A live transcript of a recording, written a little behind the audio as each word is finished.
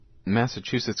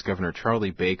Massachusetts Governor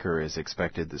Charlie Baker is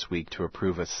expected this week to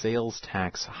approve a sales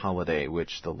tax holiday,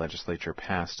 which the legislature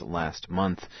passed last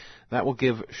month. That will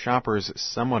give shoppers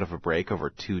somewhat of a break over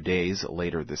 2 days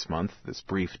later this month. This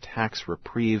brief tax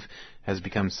reprieve has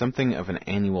become something of an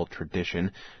annual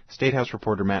tradition. State House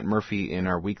reporter Matt Murphy in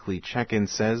our weekly check-in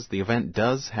says the event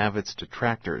does have its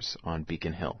detractors on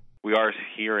Beacon Hill. We are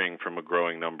hearing from a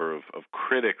growing number of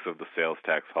critics of the sales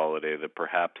tax holiday that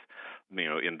perhaps,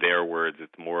 in their words,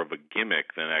 it's more of a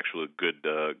gimmick than actually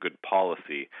good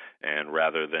policy. And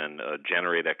rather than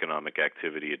generate economic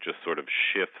activity, it just sort of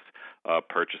shifts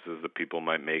purchases that people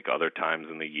might make other times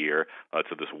in the year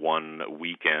to this one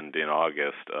weekend in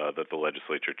August that the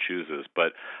legislature chooses.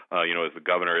 But, as the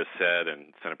governor has said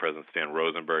and Senate President Stan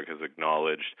Rosenberg has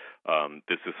acknowledged,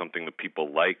 this is something that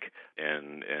people like.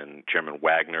 And Chairman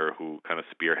Wagner, who kind of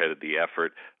spearheaded the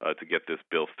effort to get this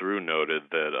bill through, noted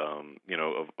that,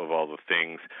 of all the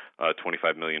things,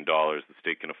 $25 million, the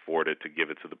state can afford it to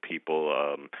give it to the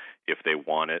people if they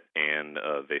want it, and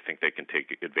they think they can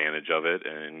take advantage of it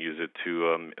and use it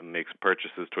to make some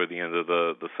purchases toward the end of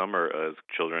the summer as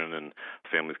children and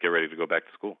families get ready to go back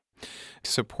to school.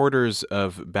 Supporters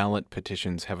of ballot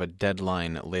petitions have a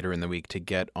deadline later in the week to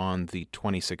get on the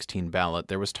 2016 ballot.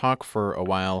 There was talk for a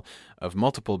while of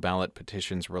multiple ballot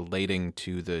petitions relating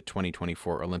to the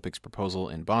 2024 Olympics proposal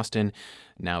in Boston.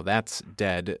 Now that's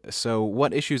dead. So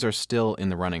what issues are still in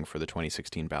the running for the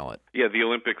 2016 ballot? Yeah, the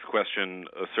Olympics question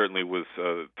certainly was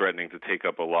threatening to take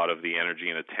up a lot of the energy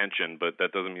and attention, but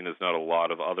that doesn't mean there's not a lot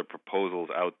of other proposals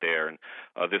out there. And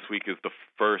this week is the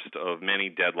first of many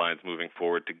deadlines moving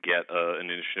forward to get an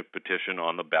initiative petition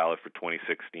on the ballot for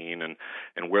 2016, and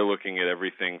we're looking at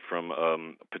everything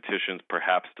from petitions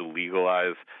perhaps to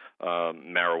legalize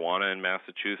marijuana in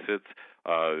Massachusetts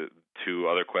to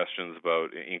other questions about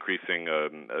increasing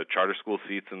charter school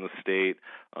seats in the state,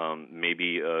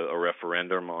 maybe a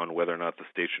referendum on whether or not the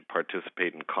state should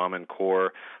participate in Common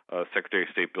Core. Secretary of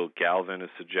State Bill Galvin is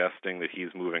suggesting that he's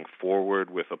moving forward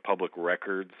with a public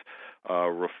records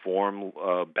reform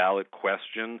ballot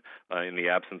question in the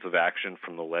absence of action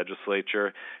from the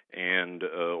legislature. And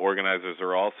organizers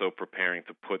are also preparing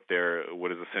to put their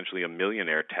what is essentially a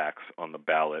millionaire tax on the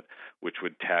ballot, which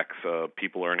would tax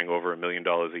people earning over $1 million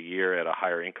a year at a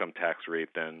higher income tax rate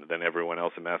than everyone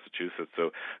else in Massachusetts.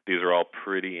 So these are all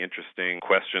pretty interesting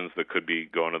questions that could be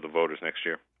going to the voters next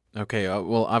year. Okay,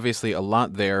 well, obviously a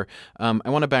lot there. I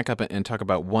want to back up and talk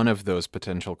about one of those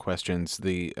potential questions,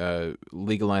 the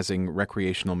legalizing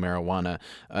recreational marijuana.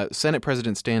 Senate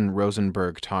President Stan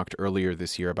Rosenberg talked earlier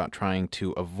this year about trying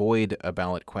to avoid a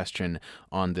ballot question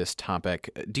on this topic.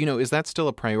 Do you know, is that still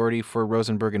a priority for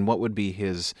Rosenberg, and what would be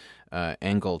his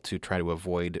angle to try to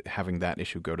avoid having that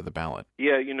issue go to the ballot?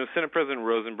 Yeah, Senate President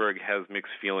Rosenberg has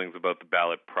mixed feelings about the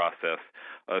ballot process,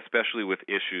 especially with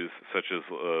issues such as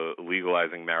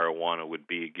legalizing marijuana would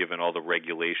be, given all the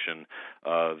regulation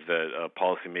that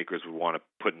policymakers would want to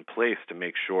put in place to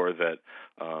make sure that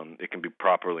it can be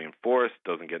properly enforced,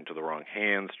 doesn't get into the wrong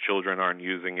hands, children aren't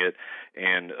using it,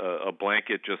 and a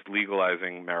blanket just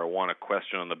legalizing marijuana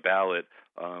question on the ballot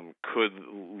could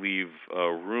leave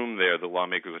room there that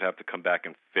lawmakers would have to come back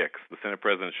and fix. The Senate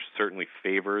President certainly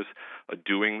favors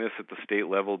doing this at the state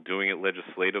level, doing it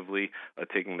legislatively,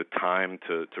 taking the time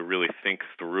to really think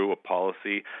through a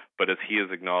policy. But as he has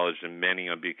acknowledged, and many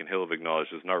on Beacon Hill have acknowledged,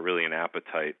 there's not really an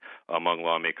appetite among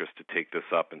lawmakers to take this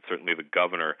up, and certainly the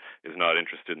governor is not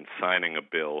interested in signing a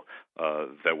bill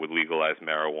that would legalize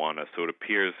marijuana. So it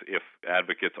appears if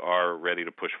advocates are ready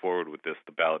to push forward with this,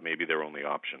 the ballot may be their only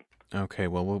option. Okay,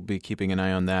 well, we'll be keeping an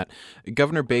eye on that.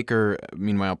 Governor Baker,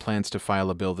 meanwhile, plans to file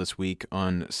a bill this week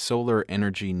on solar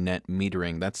energy net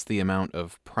metering. That's the amount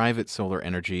of private solar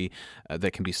energy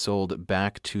that can be sold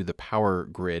back to the power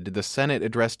grid. The Senate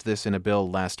addressed this in a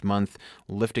bill last month,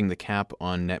 lifting the cap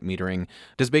on net metering.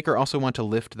 Does Baker also want to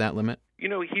lift that limit?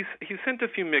 He's sent a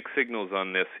few mixed signals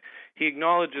on this. He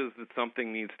acknowledges that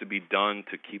something needs to be done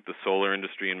to keep the solar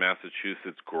industry in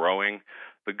Massachusetts growing.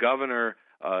 The governor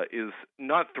is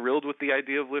not thrilled with the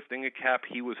idea of lifting a cap.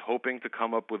 He was hoping to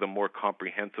come up with a more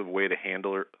comprehensive way to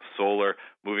handle solar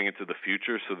moving into the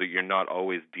future so that you're not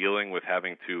always dealing with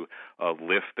having to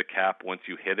lift the cap once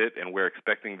you hit it. And we're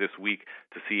expecting this week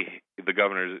to see the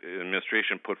governor's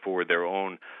administration put forward their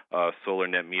own solar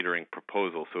net metering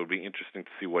proposal. So it'll be interesting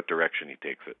to see what direction he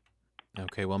takes it.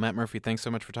 Okay, well, Matt Murphy, thanks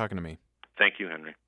so much for talking to me. Thank you, Henry.